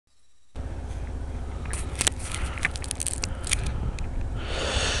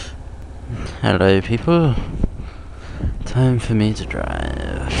Hello people, time for me to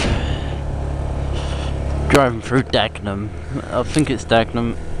drive. Driving through Dagenham. I think it's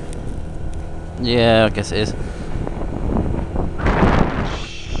Dagenham. Yeah, I guess it is.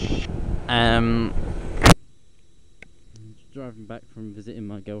 Driving back from visiting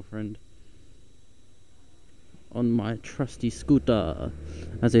my girlfriend on my trusty scooter,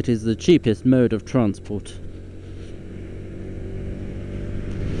 as it is the cheapest mode of transport.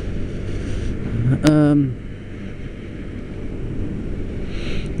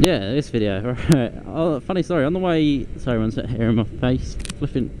 Yeah, this video, right. Oh, funny story, on the way, sorry, one sec, hair in my face,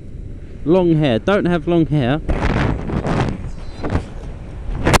 flipping, long hair, don't have long hair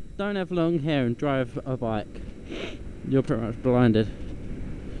and drive a bike, you're pretty much blinded.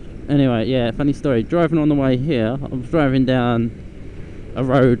 Anyway, yeah, funny story, driving on the way here, I was driving down a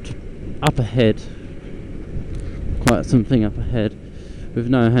road up ahead, quite something up ahead, with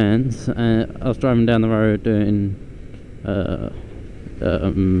no hands. I was driving down the road doing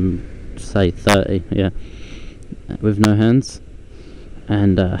say 30, yeah, with no hands,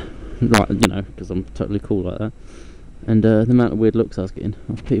 and like, you know, because I'm totally cool like that, and the amount of weird looks I was getting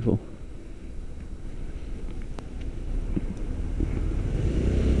off people.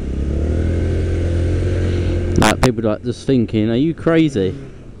 Like, people like just thinking, are you crazy?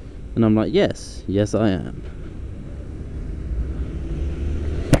 And I'm like, yes I am.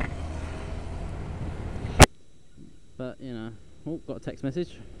 But, you know, oh, got a text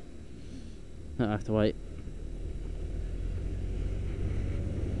message. I have to wait.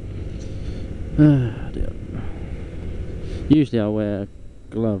 Dear. Usually I wear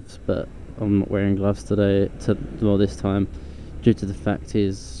gloves, but I'm not wearing gloves today, well, this time, due to the fact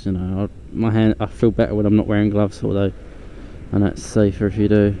is, you know, my hand, I feel better when I'm not wearing gloves, although I know it's safer if you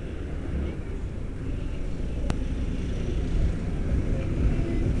do.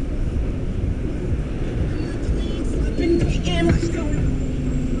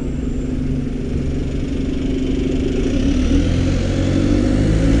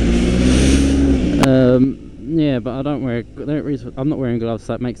 Yeah, but I don't wear. I'm not wearing gloves,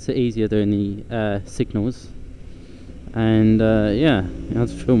 so it makes it easier doing the signals. And yeah, I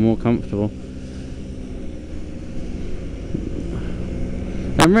just feel more comfortable.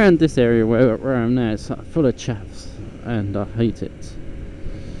 And around this area where I'm now, it's full of chaps, and I hate it.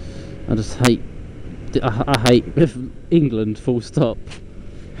 I just hate. I hate England, full stop.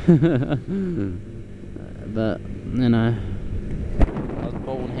 But you know, I was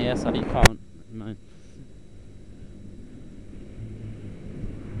born here, so you can't. You know.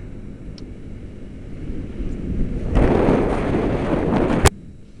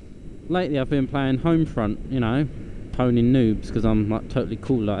 Lately I've been playing Homefront, you know, honing noobs, because I'm like totally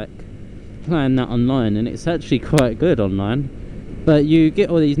cool, like playing that online, and it's actually quite good online. But you get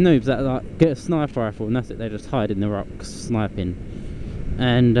all these noobs that like get a sniper rifle, and that's it, they just hide in the rocks sniping.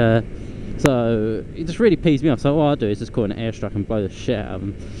 And so it just really pees me off. So what I do is just call an airstrike and blow the shit out of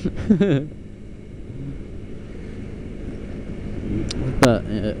them. But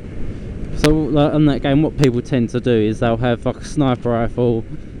so like, on that game, what people tend to do is they'll have like a sniper rifle,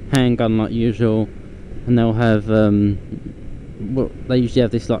 handgun like usual, and they'll have well, they usually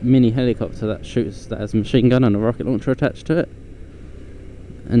have this like mini helicopter that shoots, that has a machine gun and a rocket launcher attached to it,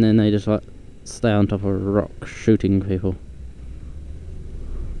 and then they just like stay on top of a rock shooting people.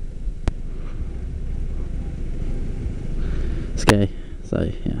 Scary.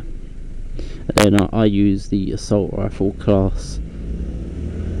 So yeah, and then I use the assault rifle class,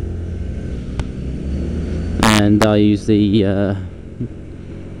 and I use the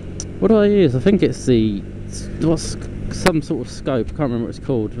what do I use? I think it's the, what's some sort of scope, I can't remember what it's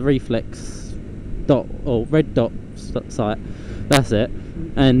called, reflex dot, or red dot sight, that's it.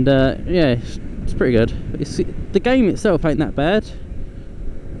 And yeah, it's pretty good. The game itself ain't that bad,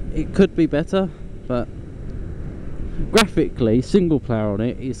 it could be better, but graphically, single player on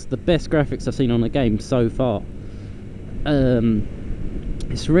it is the best graphics I've seen on a game so far.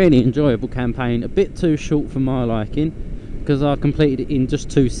 It's a really enjoyable campaign, a bit too short for my liking, because I completed it in just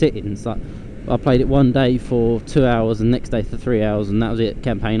 2 sittings. Like, I played it one day for 2 hours and next day for 3 hours, and that was it,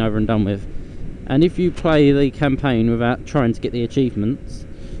 campaign over and done with. And if you play the campaign without trying to get the achievements,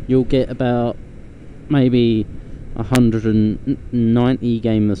 you'll get about maybe 190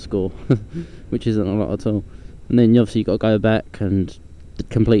 gamer score, which isn't a lot at all. And then obviously you've got to go back and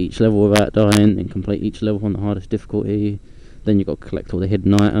complete each level without dying, and complete each level on the hardest difficulty. Then you've got to collect all the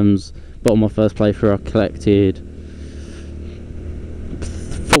hidden items. But on my first playthrough I collected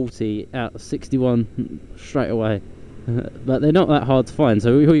 40 out of 61 straight away. But they're not that hard to find,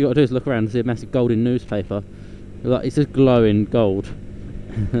 so all you got to do is look around and see a massive golden newspaper. Like, it's just glowing gold,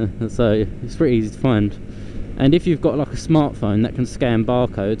 So it's pretty easy to find. And if you've got like a smartphone that can scan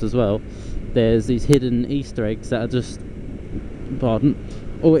barcodes as well, there's these hidden Easter eggs that are just, pardon,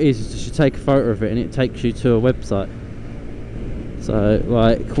 all it is just you take a photo of it and it takes you to a website. So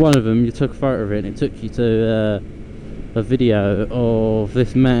like one of them, you took a photo of it and it took you to a video of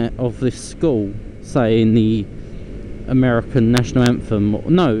this school saying the American national anthem.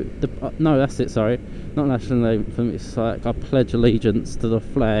 No, no, that's it. Sorry, not national anthem. It's like I pledge allegiance to the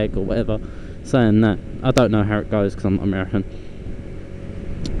flag or whatever, saying that. I don't know how it goes because I'm not American.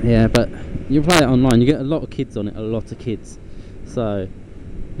 Yeah, but you play it online, you get a lot of kids on it, a lot of kids. So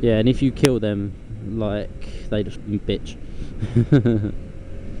yeah, and if you kill them, like, they just bitch.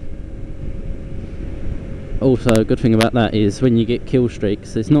 Also, a good thing about that is when you get kill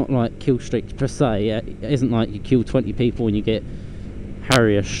streaks, it's not like kill streaks per se. It isn't like you kill 20 people and you get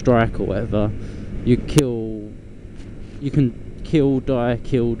Harrier strike or whatever. You can kill, die,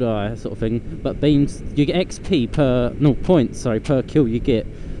 sort of thing. But beans, you get XP points per kill you get.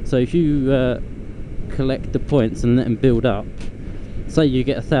 So if you collect the points and let them build up, say you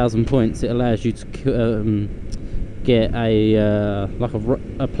get 1,000 points, it allows you to get a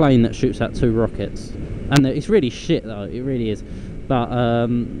plane that shoots out 2 rockets. And it's really shit though, it really is. But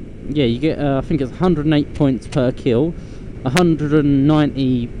yeah, you get I think it's 108 points per kill,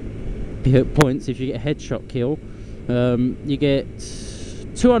 190 points if you get a headshot kill. You get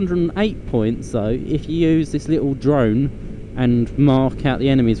 208 points though if you use this little drone and mark out the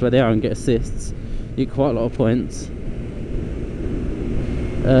enemies where they are and get assists. You get quite a lot of points.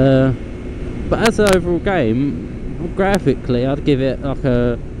 But as an overall game, graphically I'd give it like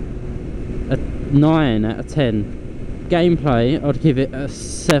a 9 out of 10. Gameplay I'd give it a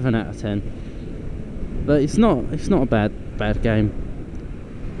 7 out of 10. But it's not a bad game.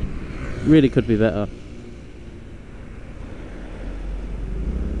 Really could be better.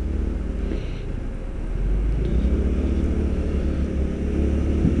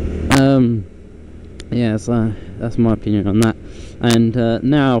 Yeah, so that's my opinion on that. And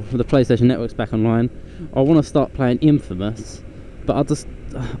now the PlayStation Network's back online, I want to start playing Infamous, but I just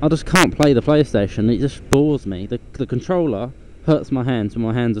can't play the PlayStation. It just bores me. The controller hurts my hands, and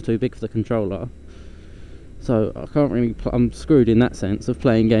my hands are too big for the controller. So I can't really. I'm screwed in that sense of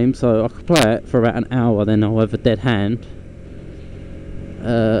playing games. So I could play it for about an hour, then I'll have a dead hand.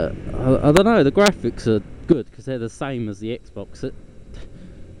 I don't know. The graphics are good because they're the same as the Xbox.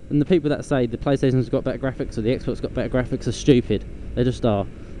 And the people that say the PlayStation's got better graphics or the Xbox got better graphics are stupid. They just are.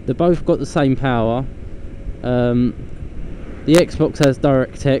 They both got the same power. The Xbox has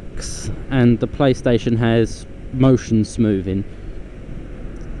DirectX and the PlayStation has motion smoothing.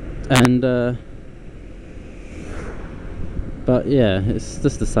 And but yeah, it's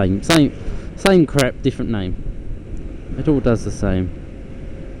just the same crap, different name. It all does the same.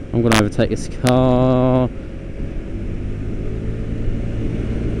 I'm gonna overtake this car.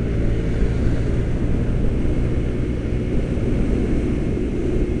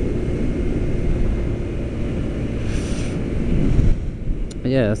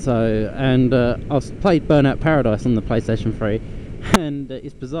 Yeah, so, and I've played Burnout Paradise on the PlayStation 3, and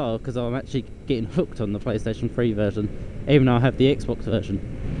it's bizarre because I'm actually getting hooked on the PlayStation 3 version, even though I have the Xbox version.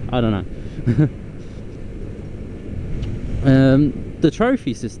 I don't know. The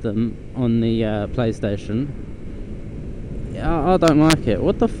trophy system on the PlayStation, I don't like it.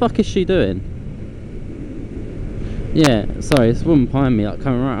 What the fuck is she doing? Yeah, sorry, this woman behind me, like,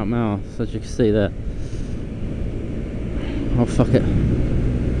 coming right up my mouth, as you can see there. Oh, fuck it.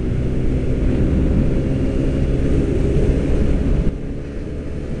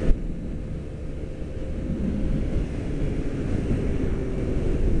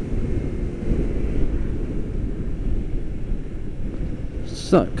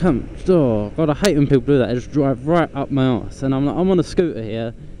 So, oh god, I hate when people do that. They just drive right up my arse, and I'm like, I'm on a scooter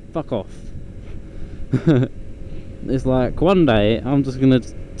here, fuck off. It's like, one day, I'm just gonna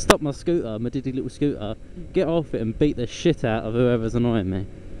stop my scooter, my diddy little scooter, get off it and beat the shit out of whoever's annoying me.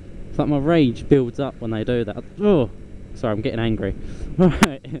 It's like my rage builds up when they do that. Oh, sorry, I'm getting angry.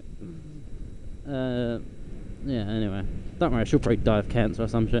 Right. Yeah, anyway. Don't worry, she'll probably die of cancer or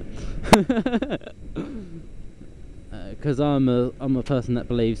some shit. Because I'm a person that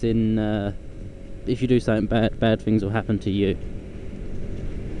believes in if you do something bad things will happen to you.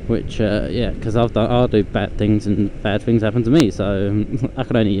 Which yeah, because I'll do bad things and bad things happen to me, so I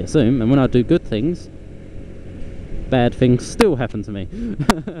can only assume. And when I do good things, bad things still happen to me.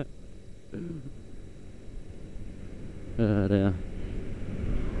 Dear.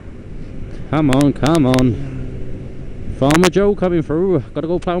 Come on. Farmer Joe coming through. Gotta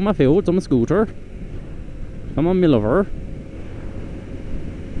go plough my fields on my scooter. Come on, me lover.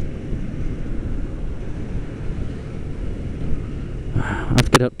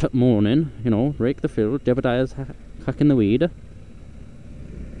 get up that morning, you know, rake the field, Jebediah's hacking the weed.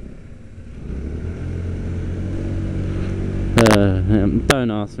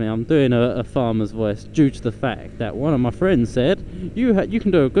 Don't ask me, I'm doing a farmer's voice due to the fact that one of my friends said, you can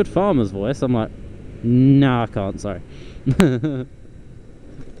do a good farmer's voice. I'm like, nah, I can't, sorry.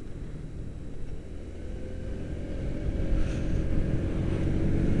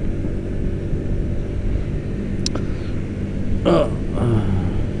 Well.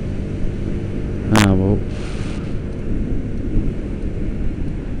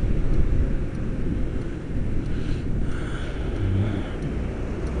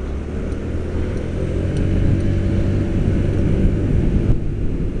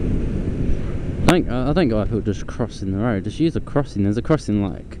 I don't go people just crossing the road. Just use a crossing. There's a crossing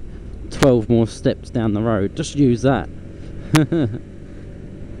like 12 more steps down the road. Just use that.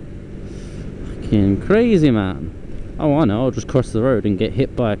 Fucking crazy, man. Oh, I know. I'll just cross the road and get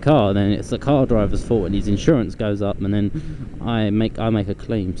hit by a car. Then it's the car driver's fault, and his insurance goes up. And then I make a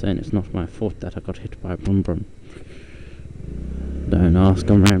claim saying it's not my fault that I got hit by a brum brum. Don't ask.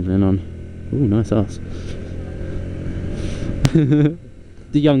 I'm rambling on. Ooh, nice ass.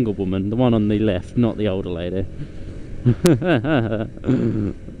 The younger woman, the one on the left, not the older lady.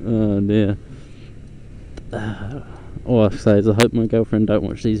 Oh dear. All I say is I hope my girlfriend don't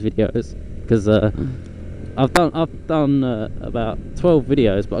watch these videos, because I've done about 12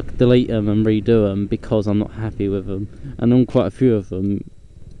 videos, but I could delete them and redo them because I'm not happy with them, and on quite a few of them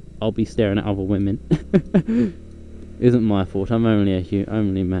I'll be staring at other women. Isn't my fault. I'm only a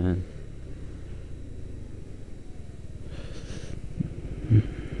man.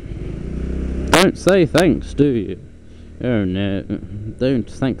 Don't say thanks, do you? Oh no, don't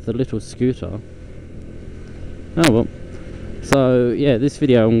thank the little scooter. Oh well. So yeah, this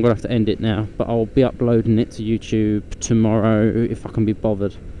video I'm gonna have to end it now, but I'll be uploading it to YouTube tomorrow if I can be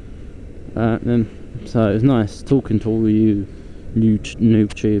bothered. So it's nice talking to all you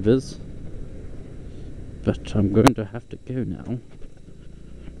noobtubers, but I'm going to have to go now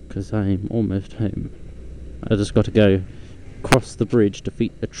because I'm almost home. I just got to go cross the bridge,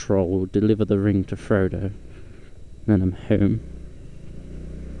 defeat a troll, deliver the ring to Frodo, then I'm home.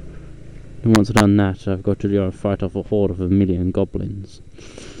 And once I've done that, I've got to go and fight off a horde of 1,000,000 goblins.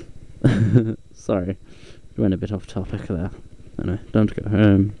 Sorry, went a bit off topic there. Anyway, don't go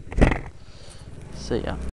home. See ya.